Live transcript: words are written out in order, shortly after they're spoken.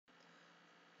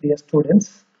Dear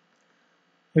students,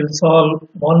 we'll solve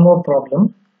one more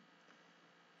problem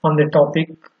on the topic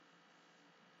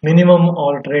minimum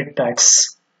alterate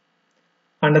tax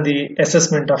under the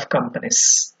assessment of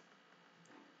companies.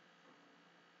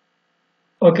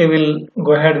 Okay, we'll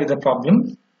go ahead with the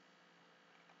problem.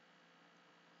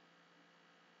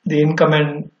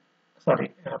 The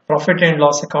profit and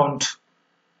loss account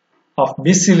of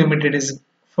BC Limited is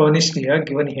furnished here,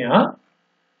 given here.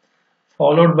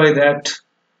 Followed by that,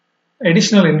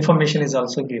 additional information is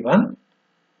also given.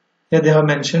 Here they have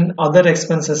mentioned other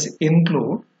expenses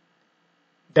include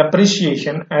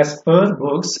depreciation as per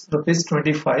books rupees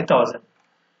 25,000.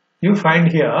 You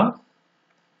find here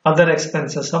other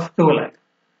expenses of 2 lakh.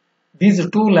 These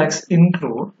 2 lakhs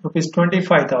include rupees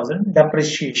 25,000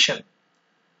 depreciation.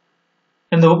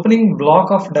 And the opening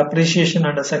block of depreciation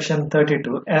under section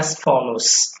 32 as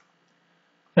follows.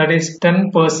 That is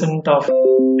 10% of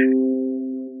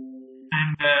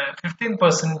and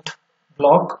 15%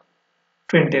 block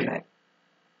 20 lakh.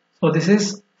 So this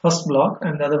is first block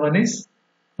and the other one is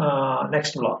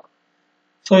next block.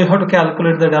 So you have to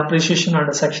calculate the depreciation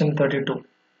under section 32.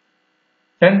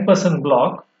 10%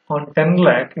 block on 10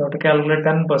 lakh, you have to calculate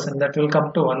 10%, that will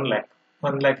come to 1 lakh.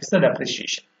 1 lakh is the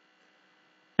depreciation.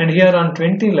 And here on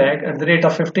 20 lakh at the rate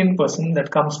of 15%,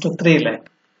 that comes to 3 lakh.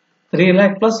 3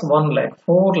 lakh plus 1 lakh,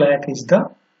 4 lakh is the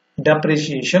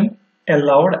depreciation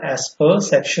allowed as per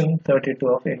section 32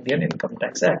 of Indian Income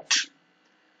Tax Act.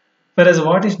 Whereas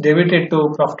what is debited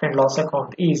to profit and loss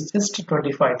account is just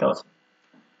 25,000.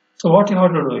 So what you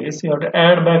have to do is you have to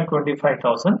add back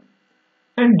 25,000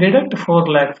 and deduct 4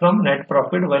 lakh from net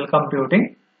profit while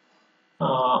computing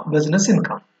business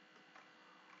income.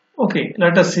 Okay,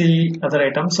 let us see other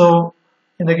items. So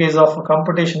in the case of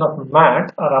computation of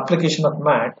MAT or application of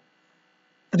MAT,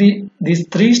 these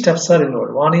three steps are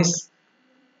involved. One is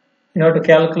you have to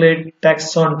calculate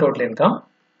tax on total income.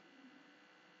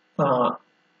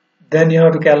 Then you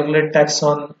have to calculate tax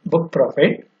on book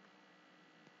profit.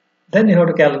 Then you have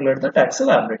to calculate the tax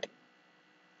liability.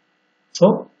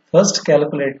 So first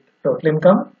calculate total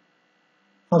income,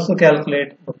 also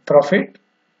calculate book profit,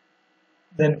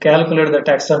 then calculate the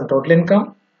tax on total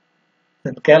income,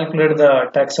 then calculate the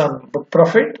tax on book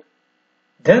profit,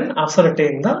 then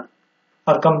ascertain the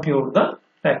or compute the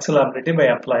tax liability by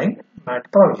applying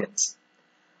MAT provisions.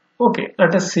 Okay,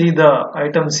 let us see the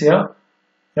items here.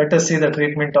 Let us see the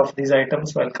treatment of these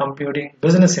items while computing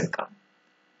business income.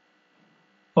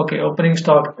 Okay, opening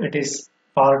stock, it is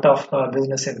part of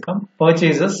business income.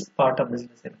 Purchases, part of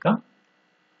business income.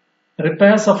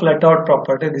 Repairs of let out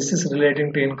property, this is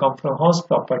relating to income from house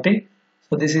property.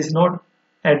 So this is not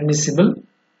admissible.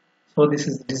 So this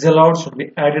is disallowed, should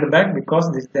be added back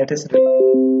because that is income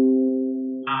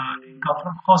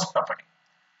from house property.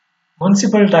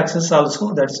 Municipal taxes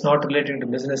also, that is not relating to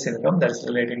business income, that is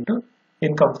relating to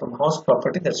income from house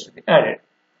property, that should be added.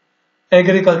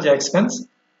 Agriculture expense,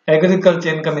 agriculture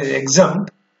income is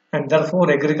exempt and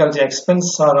therefore agriculture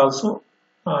expenses are also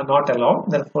not allowed,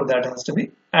 therefore that has to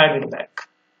be added back.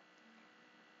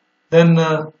 Then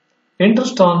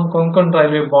interest on Konkan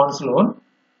Railway bonds loan.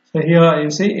 So here you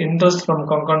see interest from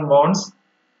Konkan bonds,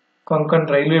 Konkan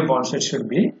Railway bonds, it should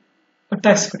be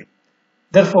tax free.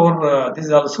 Therefore this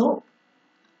is also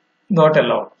not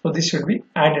allowed. So this should be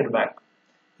added back.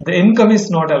 The income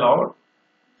is not allowed,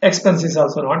 expense is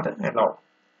also not allowed.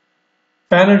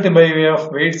 Penalty by way of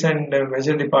weights and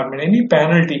measure department, any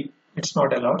penalty, it's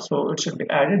not allowed, so it should be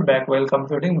added back while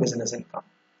computing business income.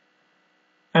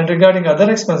 And regarding other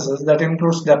expenses, that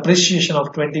includes depreciation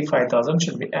of 25,000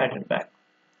 should be added back.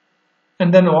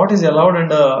 And then what is allowed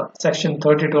under section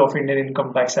 32 of Indian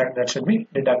Income Tax Act, that should be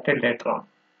deducted later on.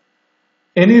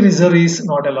 Any reserve is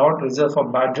not allowed, reserve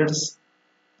for bad debts,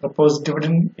 proposed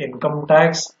dividend, income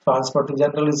tax, transfer to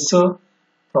general reserve,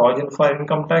 provision for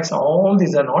income tax, all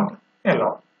these are not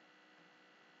allowed.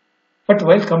 But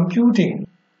while computing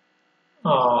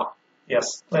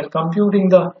while computing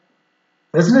the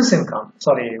business income,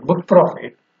 book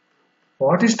profit,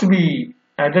 what is to be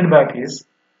added back is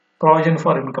provision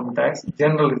for income tax,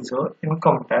 general reserve,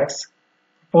 income tax,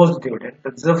 proposed dividend,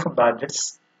 reserve for bad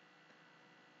debts,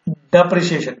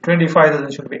 depreciation,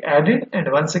 25,000 should be added and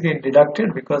once again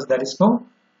deducted because there is no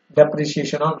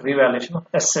depreciation on revaluation of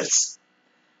assets.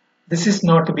 This is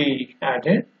not to be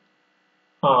added.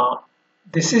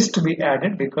 This is to be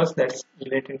added because that's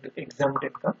relating to exempt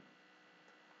income.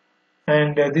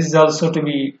 And this is also to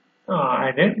be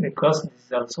added because this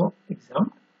is also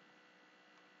exempt.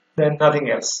 Then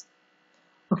nothing else.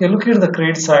 Okay, look at the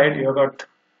credit side. You have got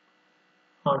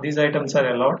these items are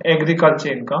allowed.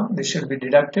 Agriculture income, this should be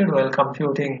deducted while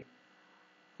computing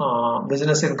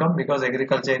business income because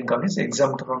agriculture income is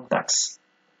exempt from tax.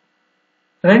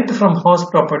 Rent from house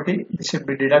property should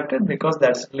be deducted because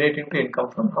that's relating to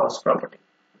income from house property.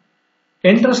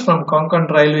 Interest from Konkan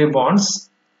railway bonds,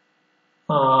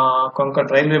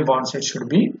 it should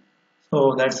be,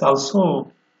 so that's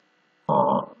also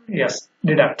yes,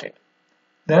 deducted.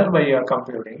 Thereby you are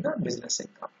computing the business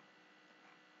income.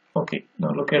 Okay,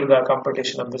 now look at the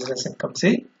computation of business income.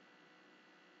 See,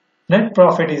 net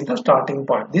profit is the starting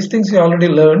point. These things you already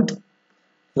learned.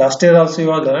 Last year also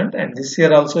you have learned, and this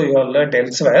year also you have learned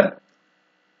elsewhere.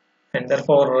 And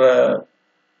therefore,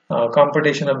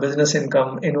 computation of business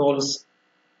income involves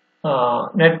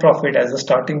net profit as a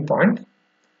starting point.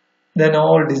 Then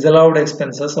all disallowed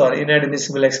expenses or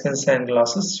inadmissible expenses and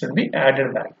losses should be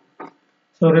added back.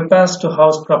 So repairs to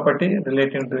house property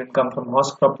relating to income from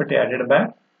house property added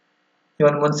back.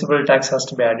 Your municipal tax has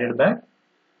to be added back.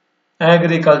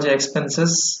 Agriculture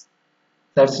expenses,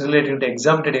 that's related to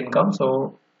exempted income.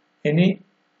 So any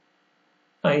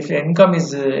if income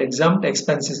is exempt,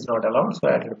 expense is not allowed, so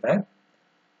added back.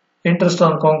 Interest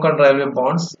on Konkan railway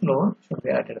bonds loan should be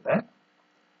added back.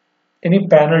 Any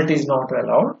penalty is not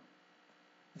allowed.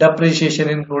 Depreciation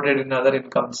included in other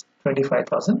incomes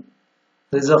 25,000.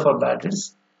 Reserve for bad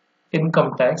debts,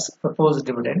 income tax, proposed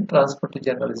dividend, transfer to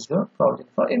general reserve, provision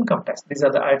for income tax. These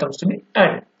are the items to be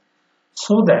added.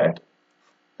 So that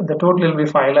the total will be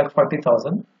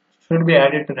 5,40,000 should be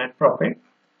added to net profit.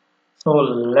 So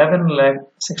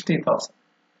 11,60,000.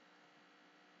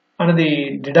 Under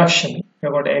the deduction, we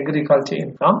have got agriculture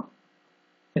income,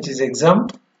 which is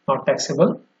exempt, not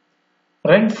taxable.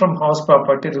 Rent from house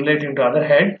property relating to other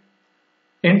head.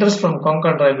 Interest from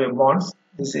Konkan railway bonds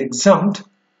is exempt.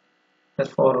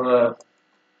 Therefore,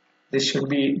 this should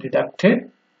be deducted.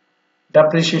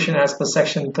 Depreciation as per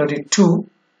section 32,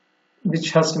 which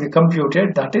has to be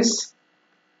computed, that is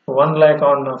 1 lakh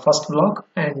on first block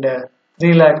and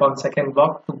 3 lakh on second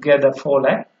block, together 4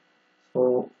 lakh.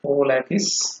 So 4 lakh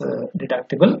is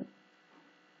deductible.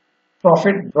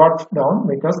 Profit brought down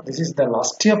because this is the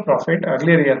last year profit,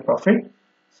 earlier year profit,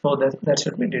 so that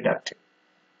should be deducted.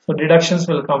 So deductions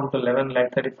will come to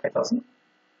 11,35,000.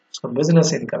 So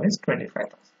business income is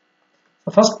 25,000.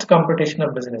 So first computation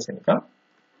of business income,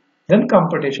 then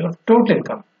computation of total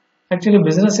income. Actually,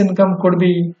 business income could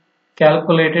be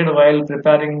calculated while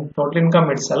preparing total income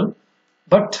itself,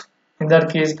 but in that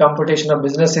case, computation of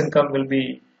business income will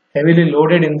be heavily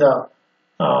loaded in the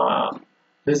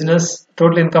business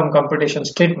total income computation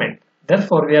statement.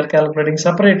 Therefore, we are calculating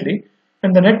separately,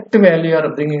 and the net value are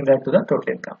bringing that to the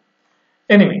total income.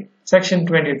 Anyway, section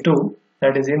 22,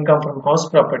 that is income from house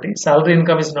property. Salary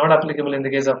income is not applicable in the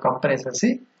case of company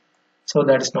SSC, so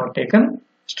that is not taken.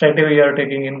 Straight away you are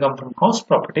taking income from house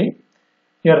property.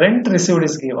 Your rent received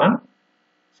is given.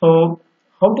 So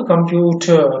how to compute?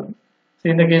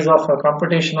 In the case of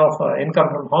computation of income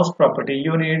from house property,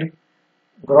 you need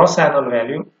gross annual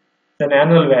value, then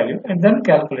annual value, and then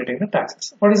calculating the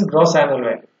taxes. What is gross annual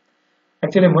value?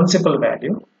 Actually, municipal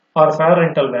value or fair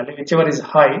rental value, whichever is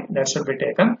high, that should be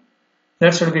taken.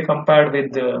 That should be compared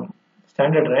with the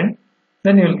standard rent.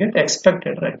 Then you will get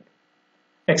expected rent.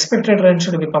 Expected rent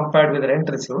should be compared with rent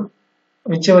received.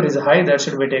 Whichever is high, that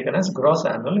should be taken as gross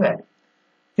annual value.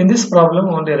 In this problem,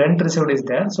 only rent received is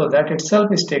there, so that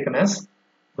itself is taken as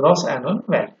gross annual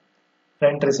value.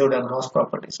 Rent received on house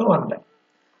property, so 1 lakh.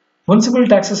 Municipal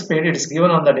taxes paid, it is given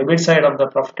on the debit side of the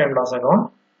profit and loss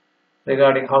account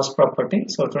regarding house property,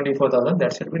 so 24,000,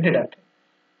 that should be deducted.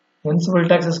 Municipal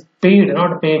taxes paid,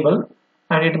 not payable,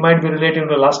 and it might be relating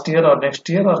to last year or next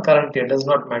year or current year, does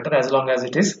not matter as long as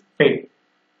it is paid.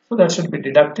 So that should be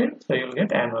deducted, so you will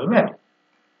get annual value.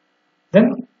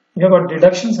 Then you have got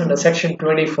deductions under section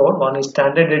 24. One is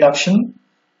standard deduction,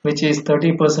 which is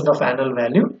 30% of annual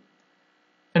value.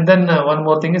 And then one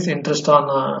more thing is interest on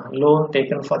loan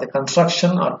taken for the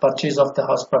construction or purchase of the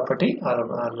house property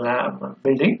or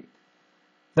building.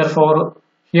 Therefore,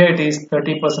 here it is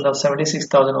 30% of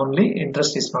 76,000 only.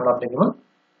 Interest is not applicable.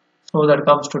 So that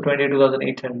comes to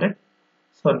 22,800.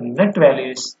 So net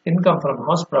value is income from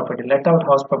house property. Let out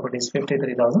house property is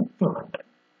 53,200.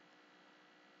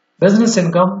 Business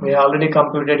income we already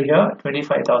computed here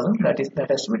 25,000. That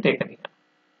has to be taken here.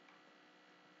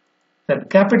 Then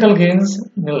capital gains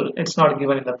nil. It's not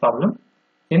given in the problem.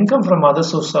 Income from other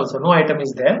sources also no item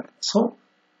is there. So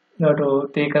you have to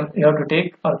take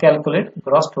or calculate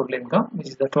gross total income, which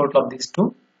is the total of these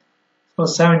two. So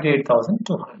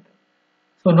 78,200.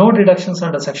 So no deductions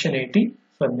under section 80.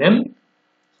 So nil.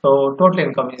 So total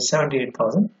income is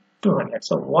 78,200.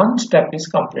 So one step is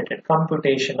completed.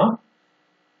 Computation of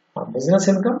business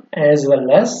income as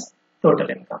well as total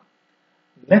income.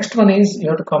 Next one is you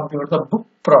have to compute the book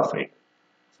profit.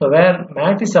 So where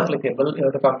MAT is applicable, you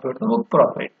have to compute the book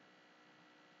profit.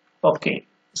 Okay.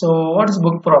 So what is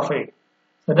book profit?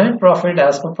 The net profit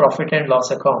as per profit and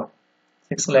loss account,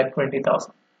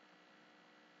 6,20,000.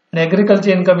 And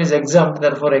agriculture income is exempt,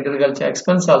 therefore agriculture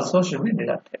expense also should be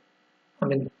deducted.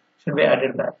 Should be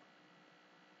added back.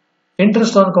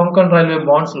 Interest on Konkan Railway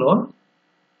bonds loan,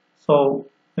 so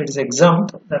it is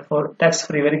exempt, therefore tax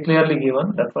free, very clearly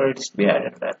given, therefore it should be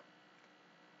added back.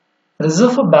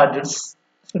 Reserve for bad debts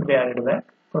should be added back.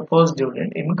 Proposed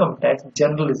dividend, income tax,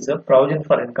 general reserve, provision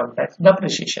for income tax,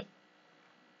 depreciation.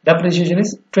 Depreciation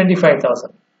is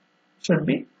 25,000, should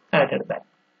be added back.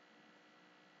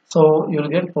 So you will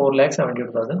get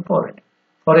 4,72,400.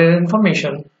 For your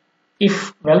information,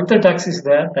 if wealth tax is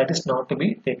there, that is not to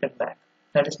be taken back.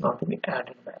 That is not to be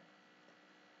added back.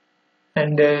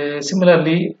 And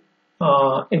similarly,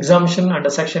 exemption under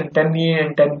section 10A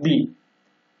and 10B,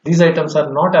 these items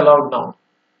are not allowed now.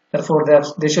 Therefore,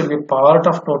 they should be part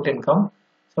of total income.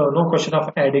 So no question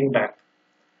of adding back.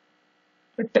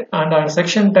 And under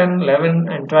section 10, 11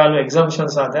 and 12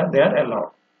 exemptions are there, they are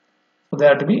allowed. So they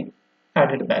are to be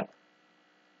added back.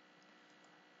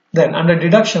 Then under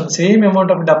deduction, same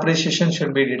amount of depreciation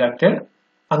should be deducted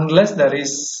unless there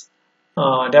is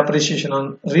depreciation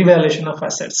on revaluation of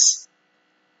assets.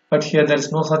 But here there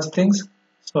is no such things.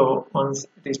 So once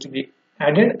it is to be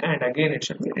added and again it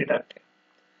should be deducted.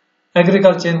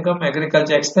 Agriculture income,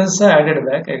 agriculture expense are added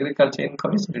back, agriculture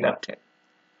income is deducted.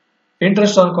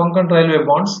 Interest on Konkan Railway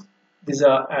bonds, these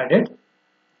are added,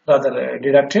 rather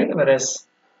deducted, whereas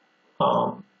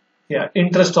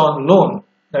interest on loan,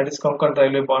 that is Konkan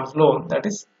Railway bonds loan, that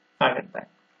is added back.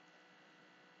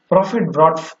 Profit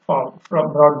brought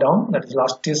down, that is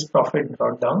last year's profit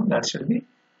brought down, that should be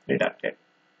deducted.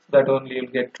 So that only you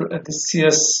will get to this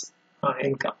year's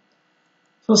income.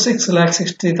 So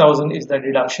 6,60,000 is the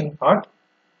deduction part.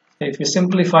 So if you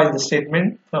simplify the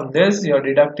statement from this, you are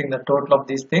deducting the total of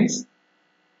these things,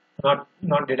 not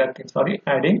deducting, sorry,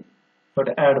 adding,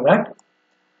 but add back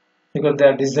because they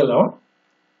are disallowed.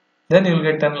 Then you will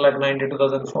get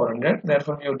 10,92,400.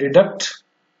 Therefore, you deduct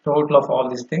total of all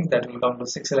these things, that will come to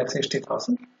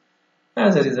 6,60,000.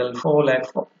 As a result,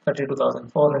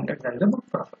 4,32,400, that is the book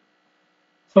profit.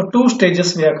 So two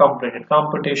stages we have completed: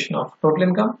 computation of total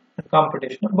income and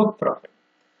computation of book profit.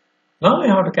 Now we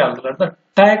have to calculate the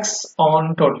tax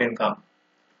on total income.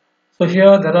 So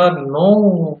here there are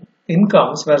no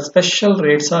incomes where special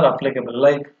rates are applicable,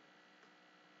 like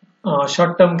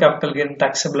short-term capital gain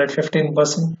taxable at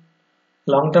 15%,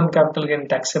 long-term capital gain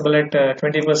taxable at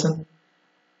 20%,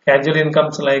 casual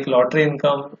incomes like lottery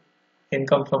income,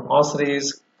 income from horse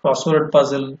race, crossword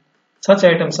puzzle, such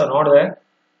items are not there.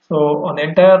 So on the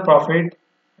entire profit,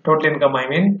 total income,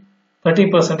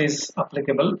 30% is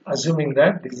applicable, assuming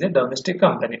that this is a domestic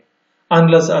company.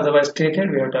 Unless otherwise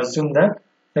stated, we have to assume that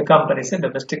the company is a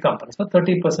domestic company. So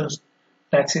 30%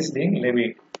 tax is being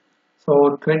levied.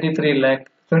 So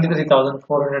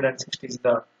 23,460 is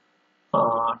the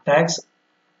tax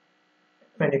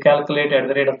when you calculate at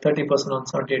the rate of 30% on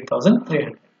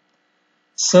 78,300.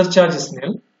 Surcharge is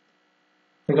nil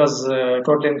because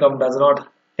total income does not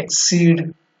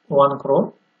exceed 1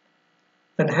 crore.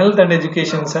 Then health and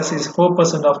education cess is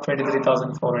 4% of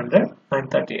 23,400,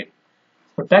 938.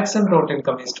 So tax and total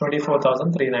income is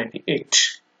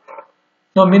 24,398.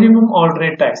 Now minimum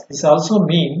alternate tax. This also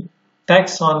means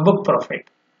tax on book profit.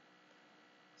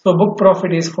 So book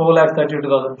profit is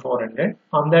 4,32,400.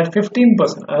 On that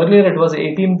 15%. Earlier it was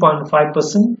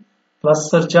 18.5% plus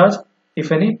surcharge,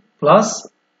 if any, plus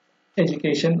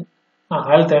education,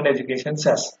 health and education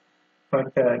cess.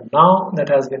 But now that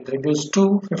has been reduced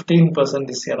to 15%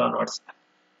 this year onwards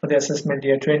for the assessment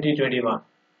year 2021.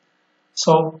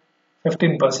 So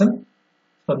 15%,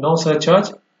 so no surcharge,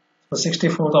 so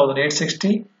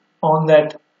 64,860. On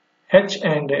that H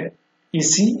and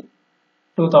EC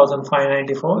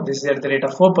 2,594. This is at the rate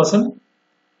of 4%.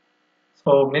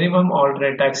 So minimum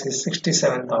alternate tax is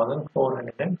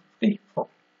 67,454.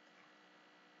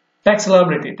 Tax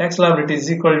liability. Tax liability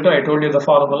is equal to, I told you the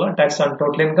formula, tax on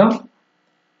total income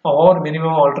or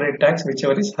minimum alternate tax,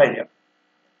 whichever is higher.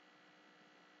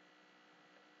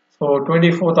 So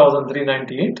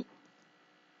 24,398.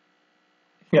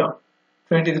 Here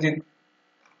 23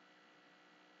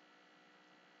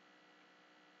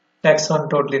 tax on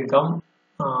total income.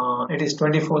 It is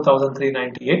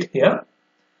 24,398 here,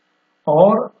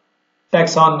 or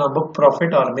tax on book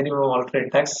profit or minimum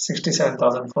alternate tax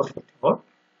 67,454.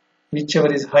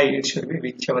 Whichever is high, it should be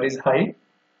whichever is high.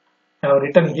 I have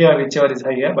written here whichever is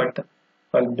higher, but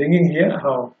while bringing here I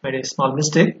have made a small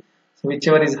mistake. So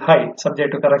whichever is high,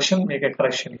 subject to correction, make a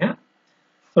correction here.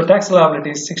 So tax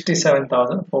liability is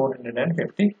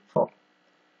 67,454.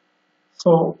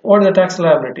 So what is the tax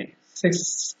liability?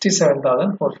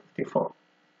 67,454,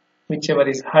 whichever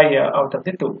is higher out of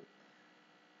the two.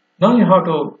 Now you have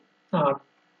to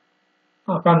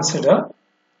consider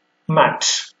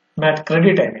MAT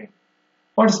credit. I mean,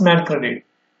 what is MAT credit?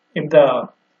 If the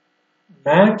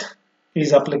MAT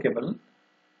is applicable,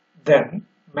 then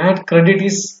MAT credit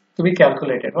is to be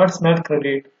calculated. What is MAT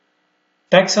credit?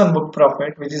 Tax on book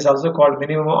profit, which is also called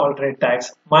minimum alternate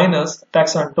tax, minus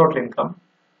tax on total income.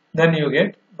 Then you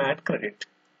get MAT credit.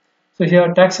 So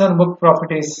here tax on book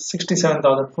profit is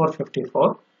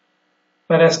 67,454,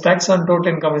 whereas tax on total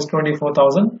income is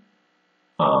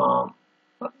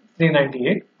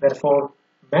 24,398. Therefore,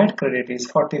 MAT credit is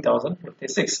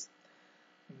 40,056.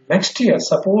 Next year,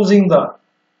 supposing the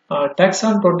tax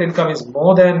on total income is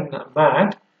more than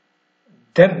MAT,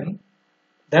 then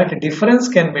that difference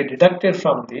can be deducted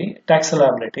from the tax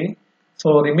liability.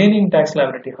 So remaining tax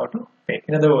liability how to pay.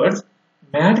 In other words,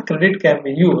 MAT credit can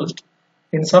be used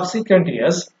in subsequent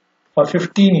years for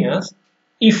 15 years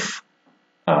if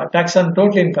tax on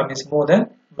total income is more than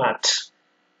MAT.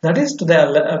 That is to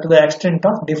the extent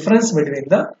of difference between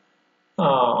the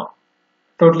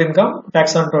total income,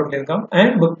 tax on total income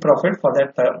and book profit for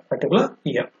that particular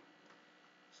year.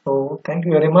 So thank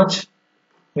you very much.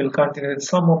 We'll continue with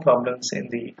some more problems in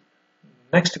the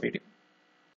next video.